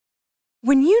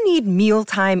When you need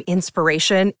mealtime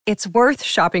inspiration, it's worth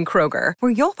shopping Kroger,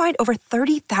 where you'll find over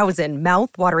 30,000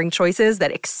 mouth-watering choices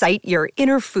that excite your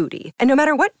inner foodie. And no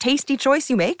matter what tasty choice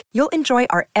you make, you'll enjoy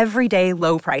our everyday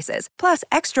low prices, plus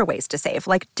extra ways to save,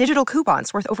 like digital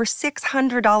coupons worth over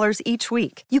 $600 each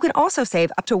week. You can also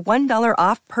save up to $1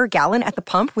 off per gallon at the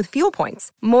pump with fuel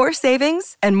points. More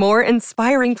savings and more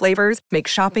inspiring flavors make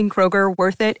shopping Kroger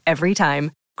worth it every time.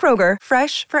 Kroger,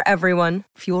 fresh for everyone.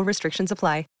 Fuel restrictions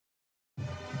apply.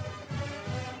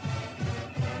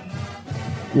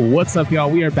 What's up,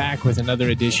 y'all? We are back with another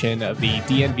edition of the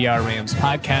DNVR Rams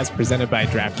podcast presented by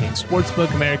DraftKings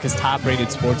Sportsbook, America's top-rated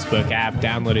sportsbook app.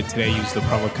 Download it today. Use the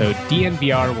promo code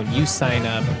DNVR when you sign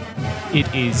up.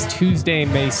 It is Tuesday,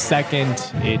 May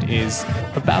 2nd. It is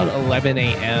about 11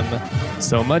 a.m.,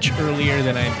 so much earlier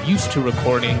than I'm used to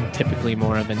recording. Typically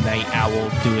more of a night owl.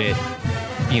 Do it,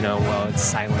 while it's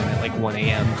silent at like 1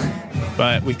 a.m.,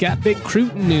 But we've got big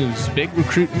recruiting news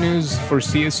for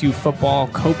CSU football.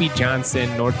 Kobe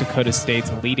Johnson, North Dakota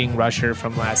State's leading rusher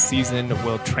from last season,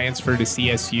 will transfer to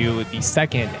CSU, the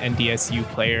second NDSU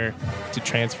player to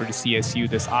transfer to CSU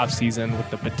this offseason, with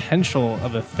the potential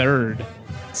of a third.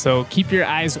 So keep your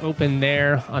eyes open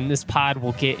there. On this pod,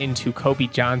 we'll get into Kobe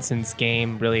Johnson's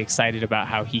game. Really excited about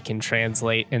how he can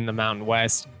translate in the Mountain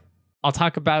West. I'll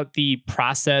talk about the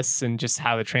process and just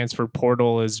how the transfer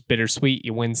portal is bittersweet.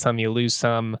 You win some, you lose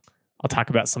some. I'll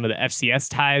talk about some of the FCS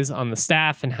ties on the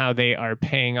staff and how they are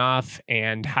paying off,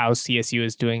 and how CSU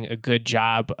is doing a good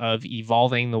job of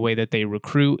evolving the way that they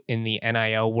recruit in the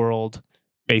NIL world.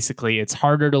 Basically, it's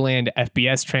harder to land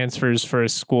FBS transfers for a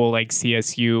school like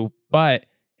CSU, but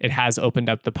it has opened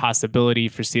up the possibility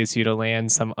for CSU to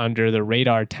land some under the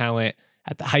radar talent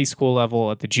at the high school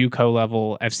level, at the JUCO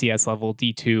level, FCS level,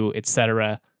 D2,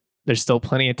 etc. There's still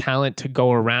plenty of talent to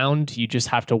go around. You just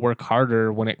have to work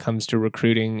harder when it comes to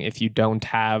recruiting if you don't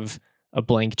have a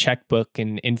blank checkbook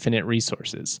and infinite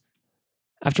resources.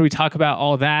 After we talk about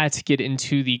all that, get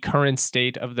into the current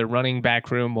state of the running back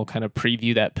room, we'll kind of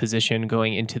preview that position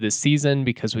going into the season,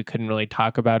 because we couldn't really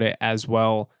talk about it as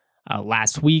well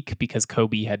last week because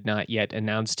Kobe had not yet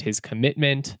announced his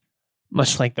commitment.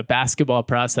 Much like the basketball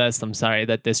process, I'm sorry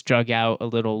that this drug out a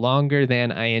little longer than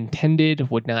I intended.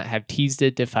 Would not have teased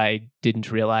it if I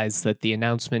didn't realize that the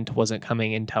announcement wasn't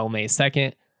coming until May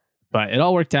 2nd. But it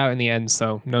all worked out in the end,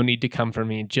 so no need to come for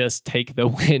me. Just take the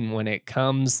win when it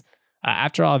comes.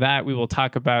 After all that, we will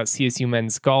talk about CSU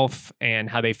men's golf and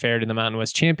how they fared in the Mountain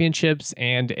West Championships,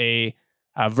 and a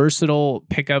versatile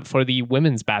pickup for the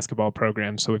women's basketball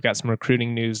program. So we've got some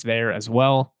recruiting news there as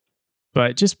well.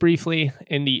 But just briefly,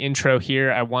 in the intro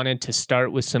here, I wanted to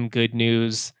start with some good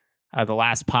news. The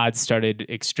last pod started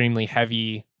extremely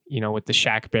heavy, with the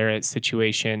Shaq Barrett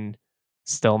situation.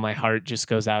 Still, my heart just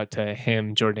goes out to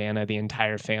him, Jordana, the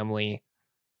entire family.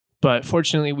 But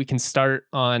fortunately, we can start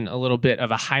on a little bit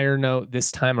of a higher note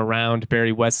this time around.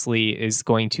 Barry Wesley is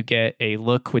going to get a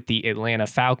look with the Atlanta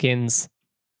Falcons.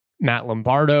 Matt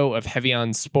Lombardo of Heavy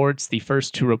on Sports, the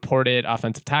first to report it.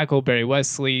 Offensive tackle Barry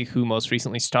Wesley, who most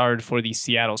recently starred for the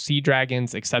Seattle Sea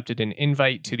Dragons, accepted an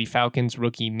invite to the Falcons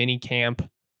rookie minicamp.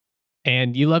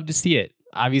 And you love to see it.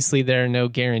 Obviously, there are no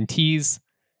guarantees.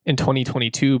 In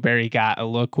 2022, Barry got a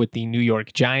look with the New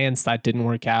York Giants. That didn't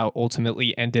work out.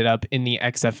 Ultimately ended up in the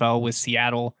XFL with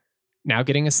Seattle. Now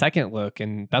getting a second look.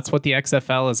 And that's what the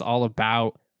XFL is all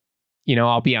about.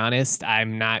 I'll be honest,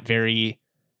 I'm not very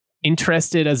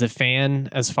interested as a fan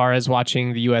as far as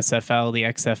watching the USFL, the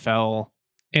XFL,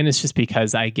 and it's just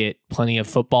because I get plenty of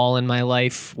football in my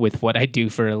life with what I do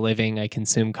for a living. I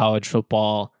consume college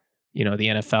football, the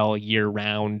NFL year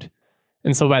round.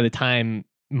 And so by the time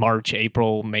March,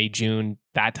 April, May, June,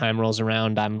 that time rolls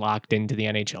around, I'm locked into the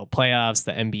NHL playoffs,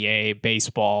 the NBA,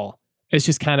 baseball. It's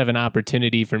just kind of an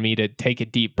opportunity for me to take a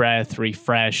deep breath,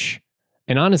 refresh,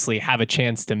 and honestly have a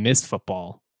chance to miss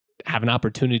football. Have an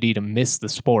opportunity to miss the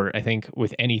sport. I think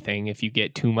with anything, if you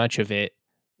get too much of it,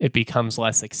 it becomes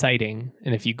less exciting.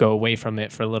 And if you go away from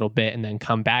it for a little bit and then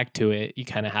come back to it, you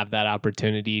kind of have that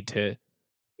opportunity to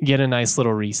get a nice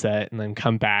little reset and then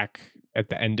come back at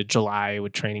the end of July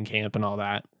with training camp and all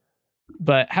that.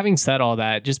 But having said all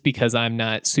that, just because I'm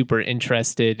not super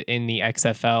interested in the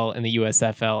XFL and the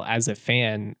USFL as a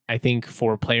fan, I think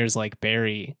for players like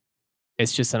Barry,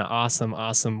 it's just an awesome,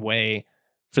 awesome way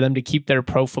for them to keep their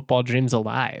pro football dreams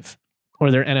alive,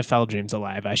 or their NFL dreams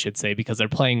alive, I should say, because they're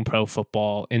playing pro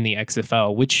football in the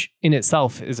XFL, which in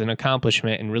itself is an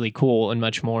accomplishment and really cool and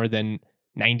much more than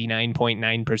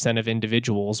 99.9% of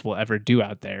individuals will ever do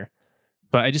out there.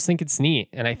 But I just think it's neat,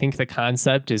 and I think the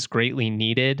concept is greatly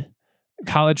needed.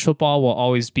 College football will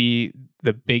always be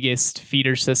the biggest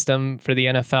feeder system for the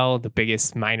NFL, the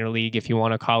biggest minor league, if you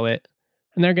want to call it.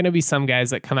 And there are going to be some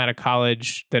guys that come out of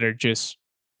college that are just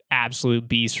absolute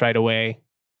beasts right away,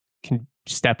 can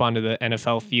step onto the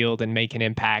NFL field and make an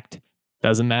impact.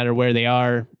 Doesn't matter where they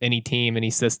are, any team, any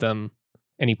system,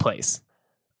 any place.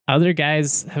 Other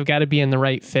guys have got to be in the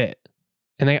right fit.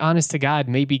 And they, honest to God,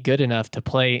 may be good enough to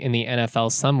play in the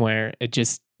NFL somewhere. It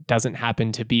just doesn't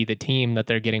happen to be the team that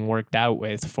they're getting worked out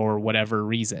with for whatever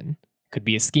reason. Could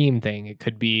be a scheme thing. It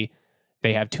could be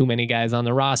they have too many guys on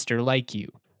the roster like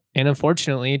you. And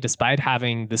unfortunately, despite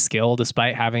having the skill,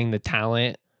 despite having the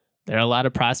talent, there are a lot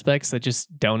of prospects that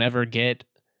just don't ever get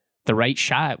the right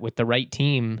shot with the right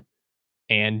team.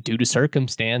 And due to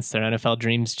circumstance, their NFL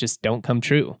dreams just don't come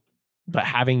true. But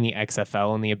having the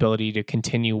XFL and the ability to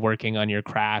continue working on your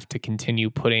craft, to continue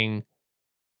putting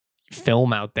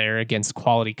film out there against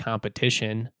quality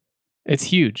competition, it's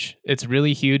huge. It's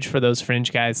really huge for those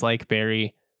fringe guys like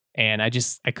Barry. And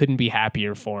I couldn't be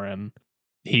happier for him.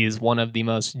 He is one of the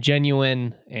most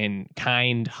genuine and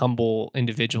kind, humble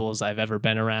individuals I've ever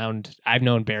been around. I've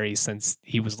known Barry since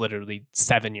he was literally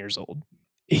 7 years old.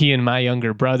 He and my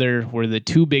younger brother were the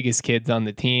two biggest kids on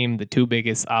the team, the two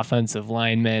biggest offensive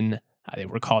linemen. They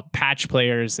were called patch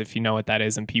players, if you know what that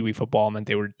is in Pee Wee football. It meant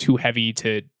they were too heavy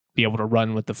to be able to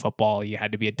run with the football. You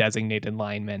had to be a designated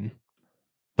lineman.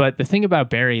 But the thing about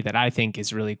Barry that I think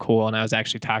is really cool, and I was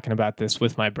actually talking about this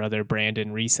with my brother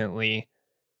Brandon recently,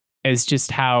 is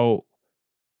just how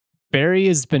Barry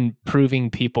has been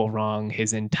proving people wrong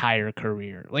his entire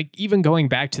career. Like, even going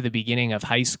back to the beginning of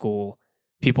high school,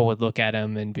 people would look at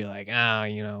him and be like,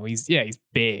 he's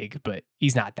big, but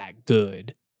he's not that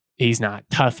good. He's not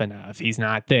tough enough. He's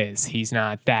not this. He's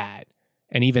not that.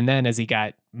 And even then, as he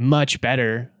got much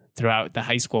better throughout the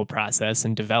high school process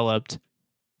and developed,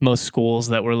 most schools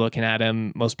that were looking at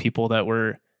him, most people that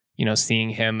were, seeing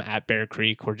him at Bear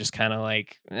Creek were just kind of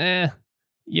like,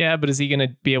 yeah, but is he going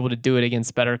to be able to do it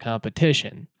against better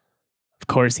competition? Of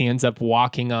course, he ends up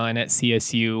walking on at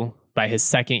CSU. By his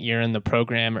second year in the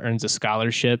program, earns a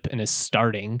scholarship and is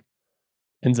starting.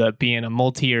 Ends up being a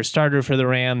multi-year starter for the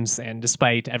Rams. And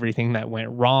despite everything that went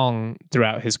wrong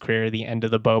throughout his career, the end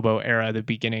of the Bobo era, the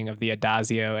beginning of the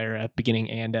Adazio era, beginning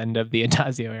and end of the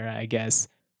Adazio era, I guess,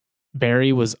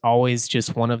 Barry was always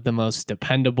just one of the most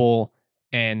dependable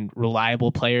and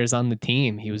reliable players on the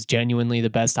team. He was genuinely the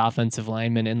best offensive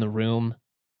lineman in the room.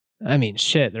 I mean,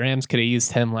 shit, the Rams could have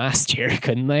used him last year,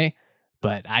 couldn't they?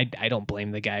 But I don't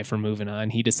blame the guy for moving on.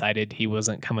 He decided he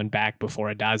wasn't coming back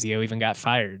before Adazio even got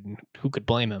fired. And who could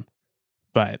blame him?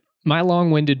 But my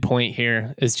long-winded point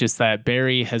here is just that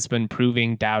Barry has been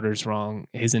proving doubters wrong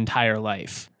his entire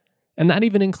life. And that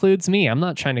even includes me. I'm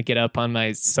not trying to get up on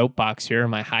my soapbox here or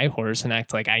my high horse and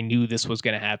act like I knew this was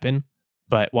going to happen.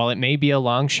 But while it may be a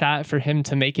long shot for him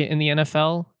to make it in the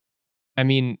NFL, I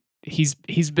mean, he's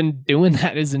been doing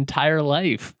that his entire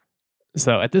life.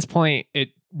 So at this point, it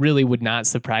really would not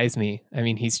surprise me. I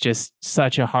mean, he's just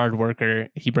such a hard worker.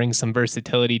 He brings some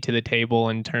versatility to the table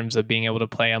in terms of being able to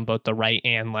play on both the right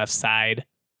and left side.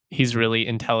 He's a really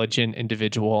intelligent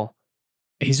individual.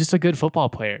 He's just a good football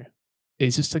player.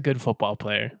 He's just a good football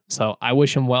player. So I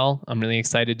wish him well. I'm really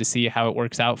excited to see how it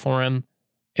works out for him.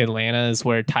 Atlanta is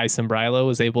where Ty Sambrailo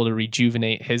was able to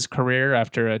rejuvenate his career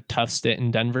after a tough stint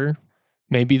in Denver.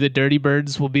 Maybe the Dirty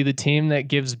Birds will be the team that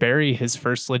gives Barry his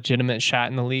first legitimate shot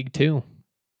in the league too.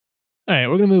 All right,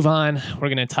 we're going to move on. We're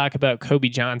going to talk about Kobe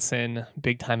Johnson,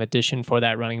 big time addition for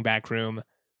that running back room.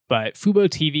 But Fubo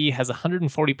TV has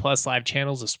 140 plus live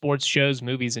channels of sports shows,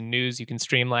 movies, and news. You can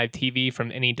stream live TV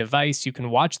from any device. You can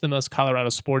watch the most Colorado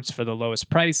sports for the lowest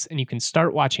price, and you can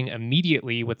start watching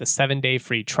immediately with a 7-day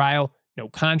free trial. No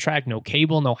contract, no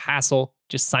cable, no hassle.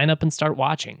 Just sign up and start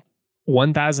watching.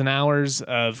 1,000 hours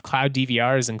of cloud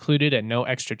DVR is included at no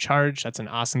extra charge. That's an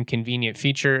awesome, convenient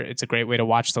feature. It's a great way to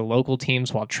watch the local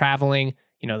teams while traveling.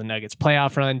 The Nuggets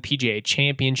playoff run, PGA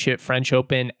Championship, French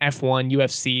Open, F1,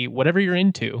 UFC, whatever you're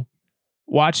into.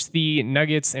 Watch the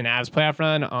Nuggets and Avs playoff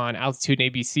run on Altitude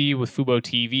and ABC with Fubo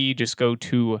TV. Just go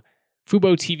to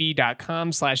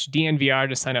FuboTV.com/DNVR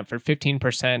to sign up for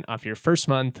 15% off your first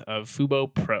month of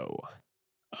Fubo Pro.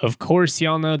 Of course,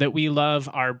 y'all know that we love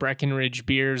our Breckenridge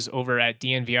beers over at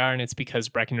DNVR, and it's because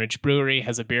Breckenridge Brewery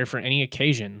has a beer for any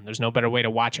occasion. There's no better way to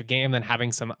watch a game than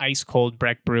having some ice-cold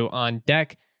Breck Brew on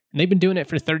deck, and they've been doing it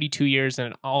for 32 years,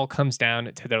 and it all comes down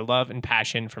to their love and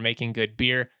passion for making good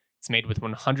beer. It's made with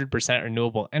 100%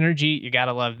 renewable energy. You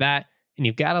gotta love that, and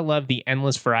you've gotta love the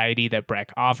endless variety that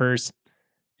Breck offers.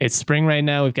 It's spring right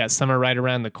now. We've got summer right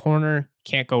around the corner.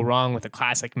 Can't go wrong with a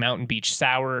classic Mountain Beach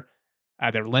Sour.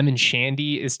 Their lemon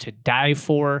shandy is to die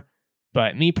for.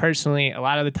 But me personally, a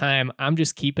lot of the time, I'm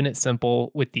just keeping it simple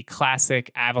with the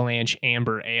classic Avalanche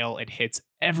Amber Ale. It hits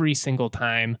every single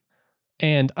time.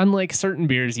 And unlike certain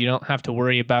beers, you don't have to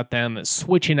worry about them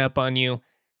switching up on you.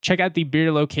 Check out the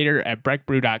beer locator at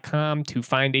breckbrew.com to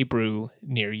find a brew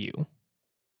near you.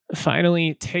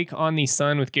 Finally, take on the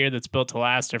sun with gear that's built to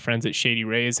last. Our friends at Shady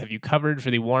Rays have you covered for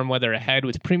the warm weather ahead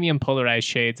with premium polarized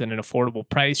shades at an affordable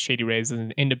price. Shady Rays is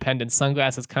an independent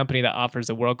sunglasses company that offers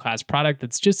a world-class product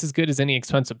that's just as good as any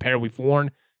expensive pair we've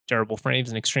worn. Durable frames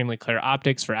and extremely clear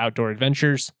optics for outdoor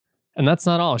adventures. And that's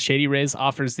not all. Shady Rays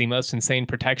offers the most insane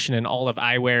protection in all of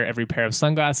eyewear. Every pair of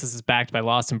sunglasses is backed by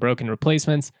lost and broken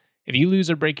replacements. If you lose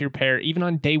or break your pair, even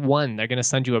on day one, they're going to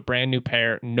send you a brand new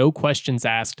pair, no questions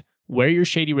asked. Wear your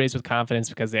Shady Rays with confidence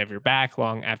because they have your back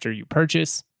long after you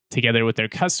purchase. Together with their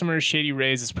customers, Shady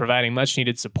Rays is providing much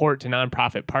needed support to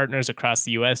nonprofit partners across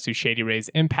the U.S. through Shady Rays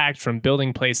Impact, from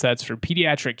building playsets for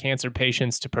pediatric cancer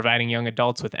patients to providing young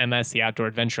adults with MS the outdoor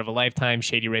adventure of a lifetime.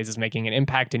 Shady Rays is making an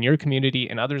impact in your community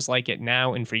and others like it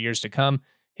now and for years to come.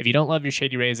 If you don't love your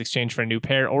Shady Rays, exchange for a new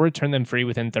pair or return them free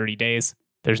within 30 days.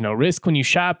 There's no risk when you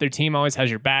shop. Their team always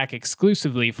has your back.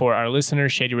 Exclusively for our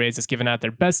listeners, Shady Rays has given out their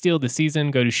best deal this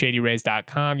season. Go to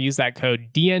shadyrays.com. Use that code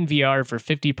DNVR for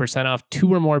 50% off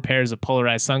 2 or more pairs of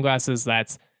polarized sunglasses.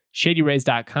 That's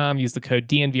shadyrays.com. Use the code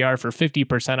DNVR for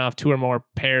 50% off 2 or more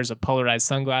pairs of polarized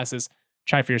sunglasses.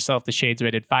 Try for yourself. The shades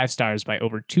rated 5 stars by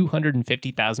over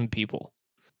 250,000 people.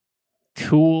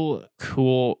 Cool.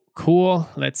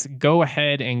 Let's go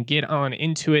ahead and get on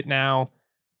into it now.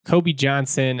 Kobe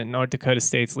Johnson, North Dakota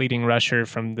State's leading rusher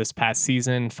from this past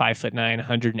season, 5'9",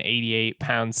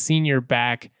 188-pound senior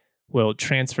back, will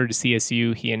transfer to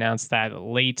CSU. He announced that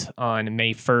late on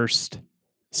May 1st.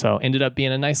 So ended up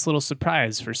being a nice little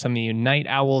surprise for some of you night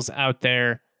owls out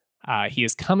there. He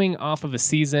is coming off of a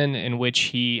season in which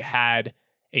he had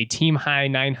a team high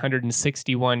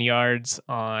 961 yards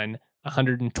on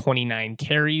 129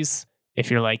 carries. If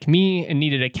you're like me and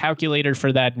needed a calculator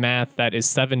for that math, that is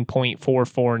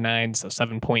 7.449, so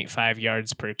 7.5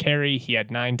 yards per carry. He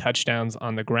had 9 touchdowns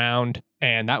on the ground,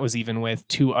 and that was even with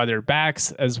 2 other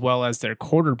backs, as well as their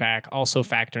quarterback also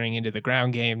factoring into the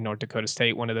ground game. North Dakota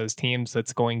State, one of those teams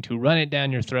that's going to run it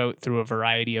down your throat through a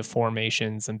variety of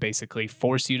formations and basically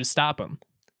force you to stop them.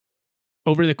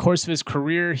 Over the course of his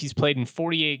career, he's played in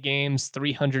 48 games,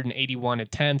 381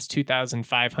 attempts,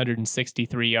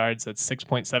 2,563 yards. That's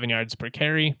 6.7 yards per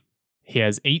carry. He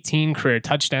has 18 career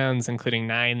touchdowns, including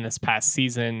 9 this past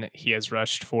season. He has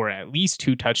rushed for at least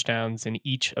 2 touchdowns in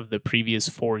each of the previous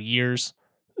 4 years.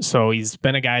 So he's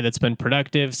been a guy that's been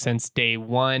productive since day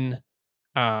one.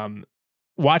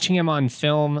 Watching him on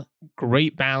film,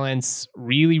 great balance,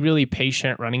 really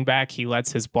patient running back. He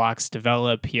lets his blocks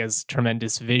develop. He has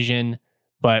tremendous vision.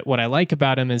 But what I like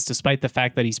about him is, despite the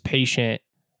fact that he's patient,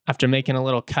 after making a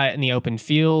little cut in the open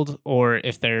field, or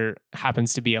if there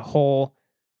happens to be a hole,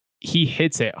 he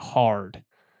hits it hard.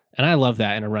 And I love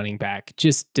that in a running back.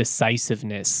 Just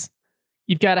decisiveness.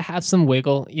 You've got to have some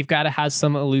wiggle. You've got to have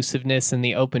some elusiveness in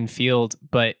the open field.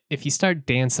 But if you start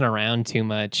dancing around too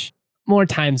much, more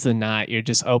times than not, you're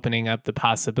just opening up the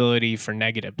possibility for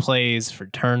negative plays, for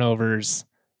turnovers.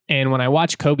 And when I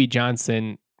watch Kobe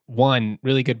Johnson, one,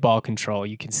 really good ball control.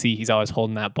 You can see he's always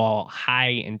holding that ball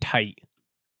high and tight.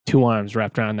 2 arms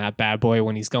wrapped around that bad boy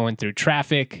when he's going through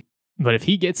traffic. But if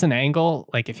he gets an angle,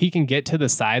 like if he can get to the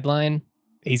sideline,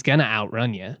 he's going to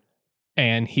outrun you.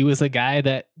 And he was a guy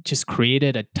that just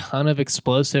created a ton of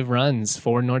explosive runs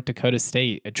for North Dakota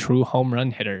State, a true home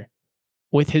run hitter.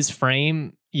 With his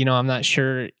frame, I'm not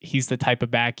sure he's the type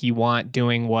of back you want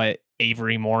doing what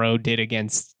Avery Morrow did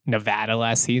against Nevada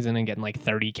last season and getting like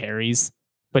 30 carries.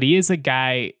 But he is a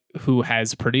guy who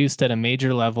has produced at a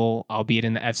major level, albeit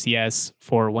in the FCS,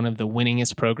 for one of the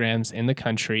winningest programs in the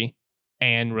country.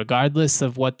 And regardless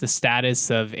of what the status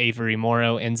of Avery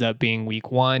Morrow ends up being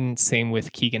week 1, same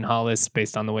with Keegan Hollis,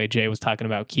 based on the way Jay was talking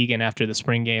about Keegan after the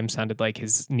spring game, sounded like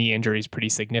his knee injury is pretty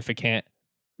significant.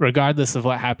 Regardless of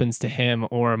what happens to him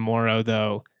or Morrow,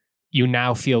 though, you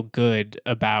now feel good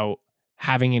about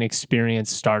having an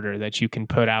experienced starter that you can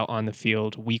put out on the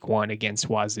field week 1 against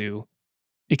Wazoo.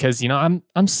 Because,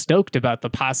 I'm stoked about the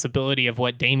possibility of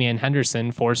what Damian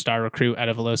Henderson, 4-star recruit out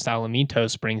of Los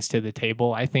Alamitos, brings to the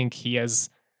table. I think he has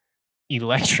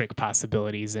electric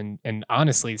possibilities. And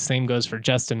honestly, the same goes for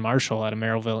Justin Marshall out of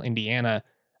Merrillville, Indiana,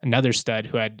 another stud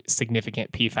who had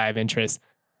significant P5 interest.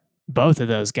 Both of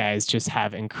those guys just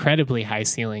have incredibly high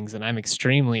ceilings, and I'm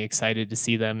extremely excited to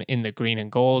see them in the green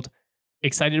and gold.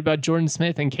 Excited about Jordan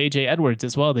Smith and KJ Edwards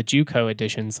as well, the JUCO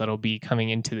additions that'll be coming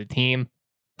into the team.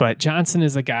 But Johnson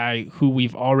is a guy who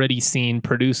we've already seen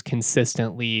produce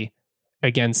consistently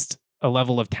against a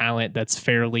level of talent that's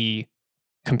fairly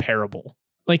comparable.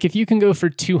 Like if you can go for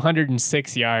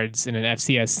 206 yards in an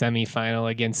FCS semifinal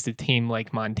against a team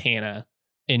like Montana,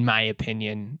 in my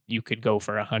opinion, you could go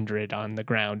for 100 on the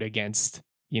ground against,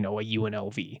 a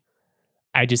UNLV.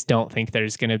 I just don't think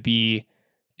there's going to be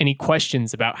any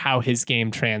questions about how his game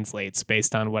translates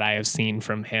based on what I have seen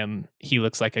from him. He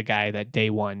looks like a guy that day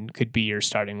one could be your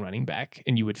starting running back,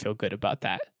 and you would feel good about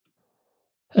that.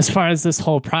 As far as this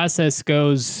whole process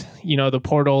goes, the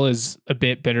portal is a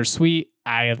bit bittersweet.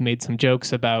 I have made some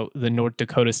jokes about the North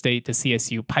Dakota State to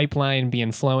CSU pipeline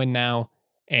being flowing now.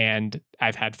 And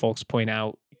I've had folks point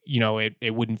out,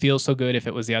 it wouldn't feel so good if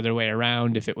it was the other way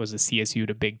around, if it was a CSU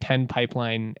to Big Ten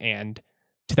pipeline. And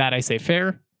to that, I say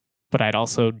fair. But I'd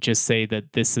also just say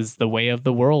that this is the way of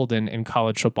the world in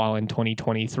college football in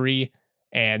 2023.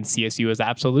 And CSU is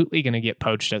absolutely going to get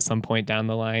poached at some point down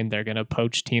the line. They're going to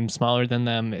poach teams smaller than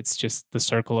them. It's just the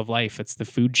circle of life. It's the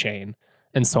food chain.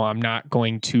 And so I'm not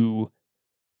going to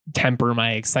temper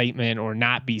my excitement or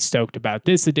not be stoked about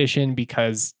this edition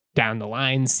because down the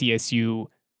line, CSU,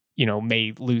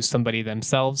 may lose somebody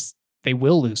themselves. They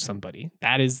will lose somebody.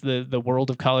 That is the world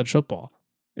of college football.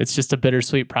 It's just a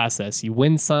bittersweet process. You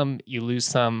win some, you lose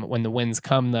some. When the wins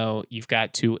come, though, you've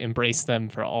got to embrace them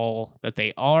for all that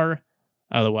they are.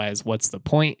 Otherwise, what's the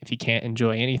point? If you can't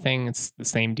enjoy anything, it's the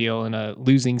same deal in a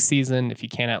losing season. If you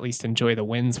can't at least enjoy the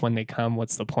wins when they come,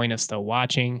 what's the point of still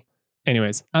watching?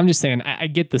 Anyways, I'm just saying, I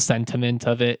get the sentiment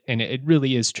of it, and it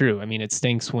really is true. I mean, it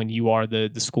stinks when you are the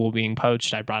school being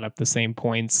poached. I brought up the same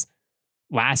points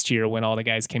last year when all the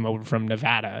guys came over from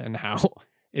Nevada and how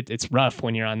it's rough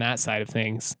when you're on that side of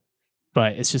things.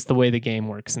 But it's just the way the game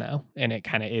works now, and it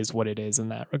kind of is what it is in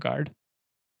that regard.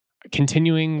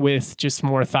 Continuing with just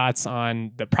more thoughts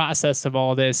on the process of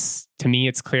all this, to me,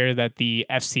 it's clear that the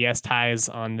FCS ties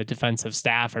on the defensive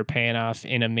staff are paying off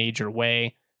in a major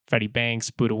way. Freddie Banks,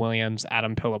 Buda Williams,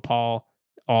 Adam Pillapal,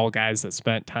 all guys that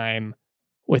spent time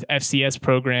with FCS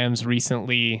programs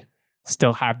recently,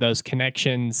 still have those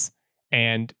connections.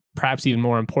 And perhaps even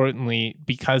more importantly,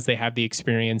 because they have the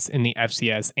experience in the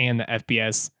FCS and the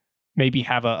FBS, maybe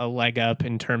have a leg up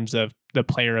in terms of the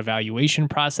player evaluation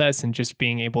process and just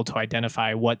being able to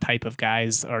identify what type of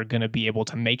guys are going to be able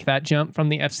to make that jump from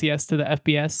the FCS to the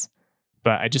FBS.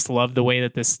 But I just love the way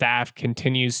that this staff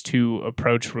continues to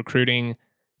approach recruiting.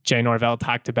 Jay Norvell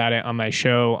talked about it on my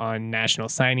show on National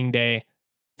Signing Day.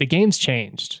 The game's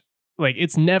changed. Like,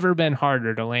 it's never been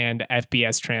harder to land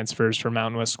FBS transfers for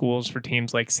Mountain West schools for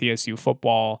teams like CSU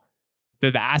Football.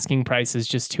 The asking price is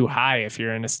just too high if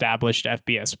you're an established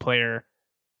FBS player.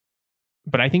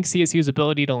 But I think CSU's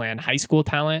ability to land high school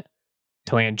talent,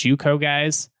 to land JUCO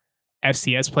guys,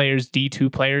 FCS players,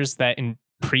 D2 players that in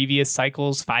previous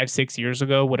cycles 5-6 years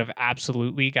ago would have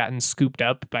absolutely gotten scooped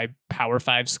up by Power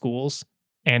 5 schools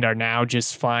and are now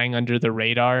just flying under the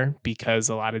radar because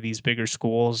a lot of these bigger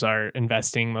schools are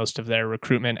investing most of their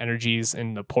recruitment energies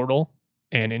in the portal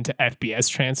and into FBS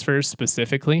transfers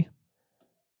specifically.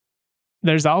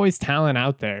 There's always talent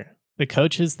out there. The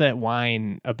coaches that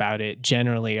whine about it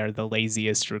generally are the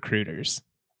laziest recruiters.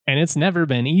 And it's never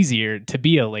been easier to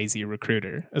be a lazy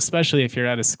recruiter, especially if you're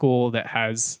at a school that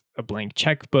has a blank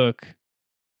checkbook,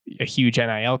 a huge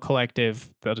NIL collective.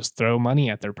 They'll just throw money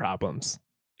at their problems.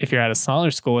 If you're at a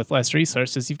smaller school with less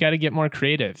resources, you've got to get more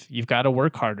creative. You've got to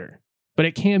work harder. But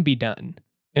it can be done.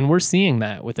 And we're seeing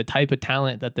that with the type of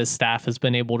talent that this staff has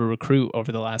been able to recruit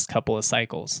over the last couple of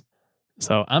cycles.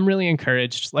 So I'm really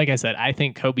encouraged. Like I said, I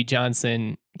think Kobe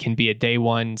Johnson can be a day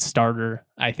one starter.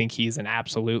 I think he's an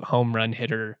absolute home run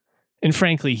hitter. And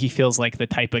frankly, he feels like the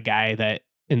type of guy that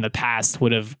in the past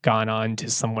would have gone on to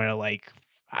somewhere like,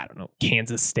 I don't know,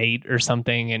 Kansas State or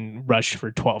something and rushed for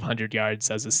 1,200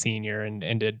 yards as a senior and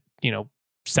did,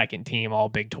 second team all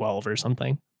Big 12 or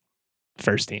something.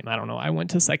 First team. I don't know. I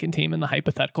went to second team in the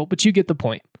hypothetical, but you get the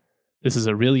point. This is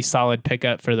a really solid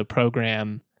pickup for the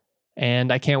program.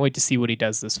 And I can't wait to see what he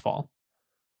does this fall.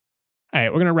 All right,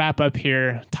 we're going to wrap up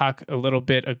here, talk a little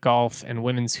bit of golf and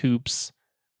women's hoops.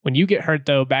 When you get hurt,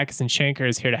 though, Backus & Schenker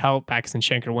is here to help. Backus &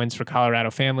 Schenker wins for Colorado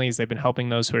families. They've been helping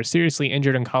those who are seriously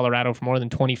injured in Colorado for more than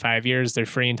 25 years. They're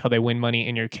free until they win money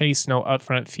in your case. No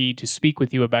upfront fee to speak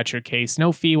with you about your case.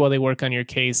 No fee while they work on your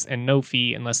case, and no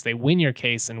fee unless they win your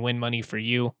case and win money for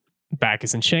you.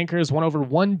 Backus & Schenker has won over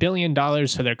 $1 billion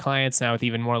for their clients now with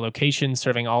even more locations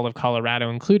serving all of Colorado,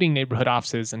 including neighborhood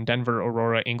offices in Denver,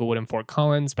 Aurora, Inglewood, and Fort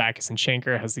Collins. Backus &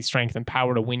 Schenker has the strength and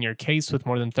power to win your case with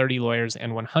more than 30 lawyers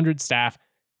and 100 staff.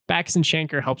 Backus &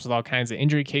 Schenker helps with all kinds of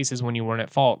injury cases when you weren't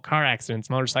at fault. Car accidents,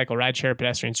 motorcycle, rideshare,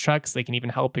 pedestrians, trucks. They can even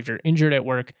help if you're injured at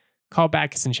work. Call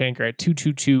Backus & Schenker at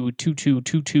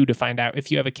 222-2222 to find out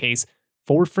if you have a case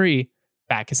for free.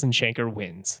 Backus & Schenker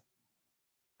wins.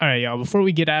 All right, y'all, before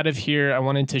we get out of here, I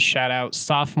wanted to shout out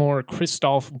sophomore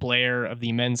Christoph Blair of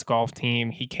the men's golf team.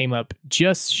 He came up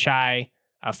just shy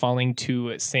falling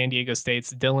to San Diego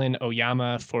State's Dylan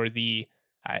Oyama for the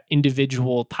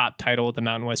individual top title at the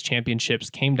Mountain West Championships.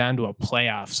 Came down to a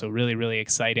playoff, so really, really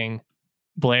exciting.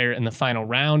 Blair in the final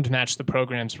round matched the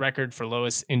program's record for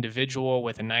lowest individual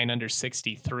with a 9 under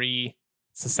 63.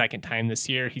 It's the second time this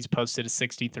year he's posted a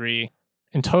 63.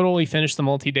 In total, he finished the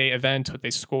multi-day event with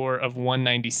a score of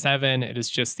 197. It is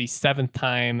just the 7th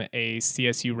time a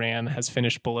CSU Ram has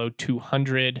finished below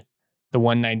 200. The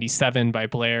 197 by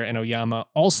Blair and Oyama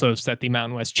also set the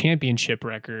Mountain West Championship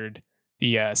record.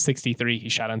 The 63 he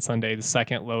shot on Sunday, the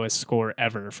second lowest score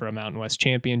ever for a Mountain West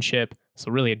Championship.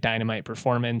 So really a dynamite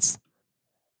performance.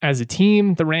 As a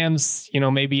team, the Rams,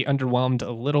 maybe underwhelmed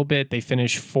a little bit. They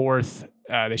finished 4th.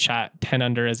 They shot 10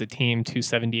 under as a team,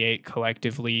 278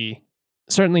 collectively.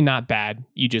 Certainly not bad.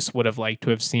 You just would have liked to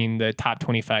have seen the top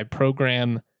 25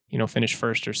 program, finish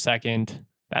 1st or 2nd.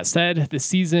 That said, the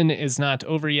season is not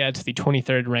over yet. The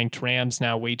 23rd ranked Rams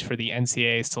now wait for the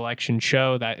NCAA selection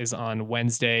show. That is on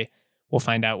Wednesday. We'll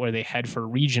find out where they head for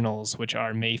regionals, which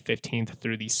are May 15th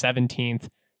through the 17th.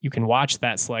 You can watch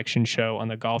that selection show on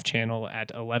the Golf Channel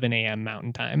at 11 a.m.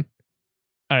 Mountain Time.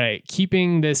 All right,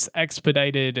 keeping this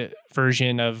expedited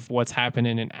version of what's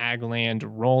happening in Agland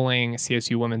rolling,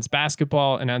 CSU women's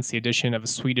basketball announced the addition of a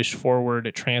Swedish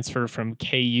forward transfer from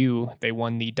KU. They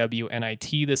won the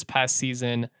WNIT this past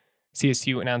season.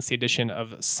 CSU announced the addition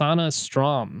of Sanna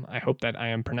Strom. I hope that I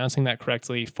am pronouncing that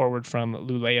correctly. Forward from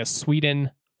Luleå,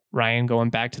 Sweden. Ryan going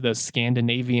back to those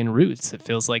Scandinavian roots. It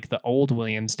feels like the old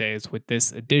Williams days with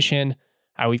this addition.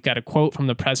 We've got a quote from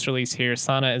the press release here.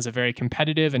 Sanna is a very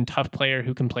competitive and tough player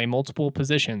who can play multiple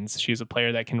positions. She's a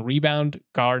player that can rebound,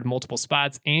 guard multiple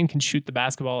spots, and can shoot the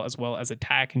basketball as well as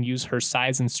attack and use her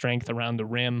size and strength around the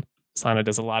rim. Sanna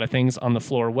does a lot of things on the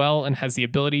floor well and has the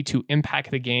ability to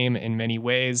impact the game in many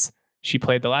ways. She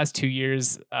played the last 2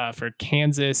 years for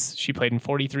Kansas. She played in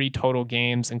 43 total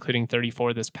games, including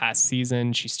 34 this past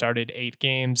season. She started 8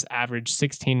 games, averaged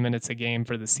 16 minutes a game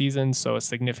for the season, so a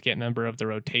significant member of the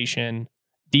rotation.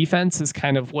 Defense is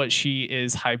kind of what she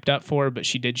is hyped up for, but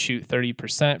she did shoot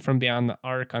 30% from beyond the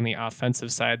arc on the offensive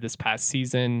side this past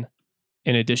season.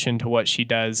 In addition to what she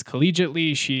does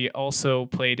collegiately, she also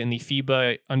played in the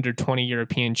FIBA Under-20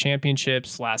 European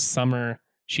Championships last summer.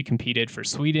 She competed for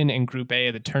Sweden in Group A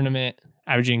of the tournament,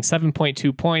 averaging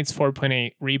 7.2 points,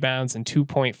 4.8 rebounds, and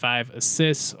 2.5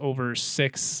 assists over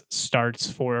 6 starts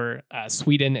for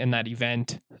Sweden in that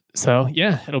event. So,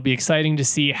 yeah, it'll be exciting to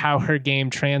see how her game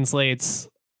translates.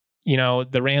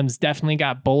 The Rams definitely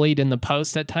got bullied in the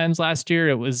post at times last year.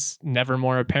 It was never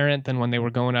more apparent than when they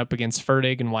were going up against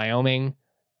Fertig and Wyoming.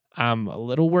 I'm a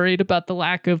little worried about the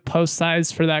lack of post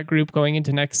size for that group going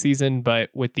into next season, but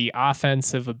with the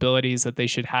offensive abilities that they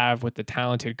should have with the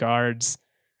talented guards,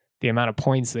 the amount of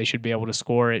points they should be able to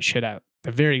score, it should at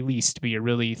the very least be a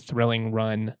really thrilling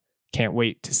run. Can't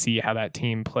wait to see how that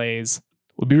team plays. It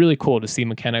would be really cool to see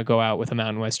McKenna go out with a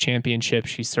Mountain West championship.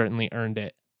 She certainly earned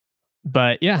it.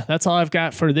 But yeah, that's all I've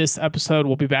got for this episode.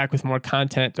 We'll be back with more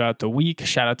content throughout the week.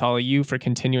 Shout out to all of you for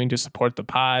continuing to support the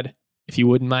pod. If you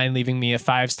wouldn't mind leaving me a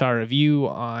 5-star review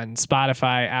on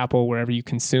Spotify, Apple, wherever you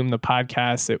consume the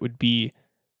podcast, it would be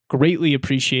greatly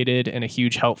appreciated and a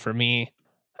huge help for me.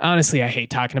 Honestly, I hate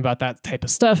talking about that type of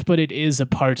stuff, but it is a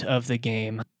part of the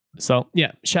game. So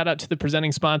yeah, shout out to the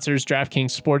presenting sponsors,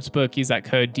 DraftKings Sportsbook. Use that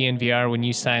code DNVR when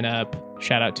you sign up.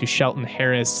 Shout out to Shelton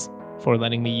Harris for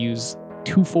letting me use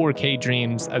 24K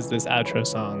Dreams as this outro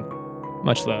song.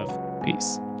 Much love.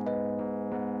 Peace.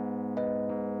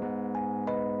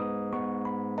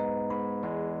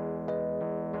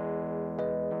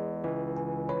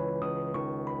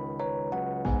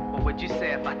 What would you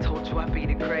say if I told you I'd be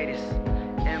the greatest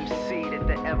MC that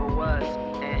there ever was?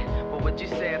 And what would you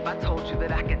say if I told you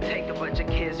that I could take a bunch of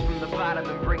kids from the bottom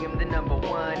and bring them to number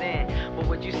one? And what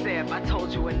would you say if I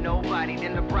told you a nobody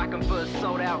then the Brockenbush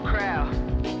sold out crowd?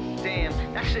 Damn,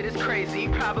 that shit is crazy.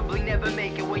 You probably never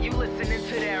make it when you listening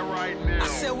to that right now. I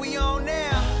said we on that.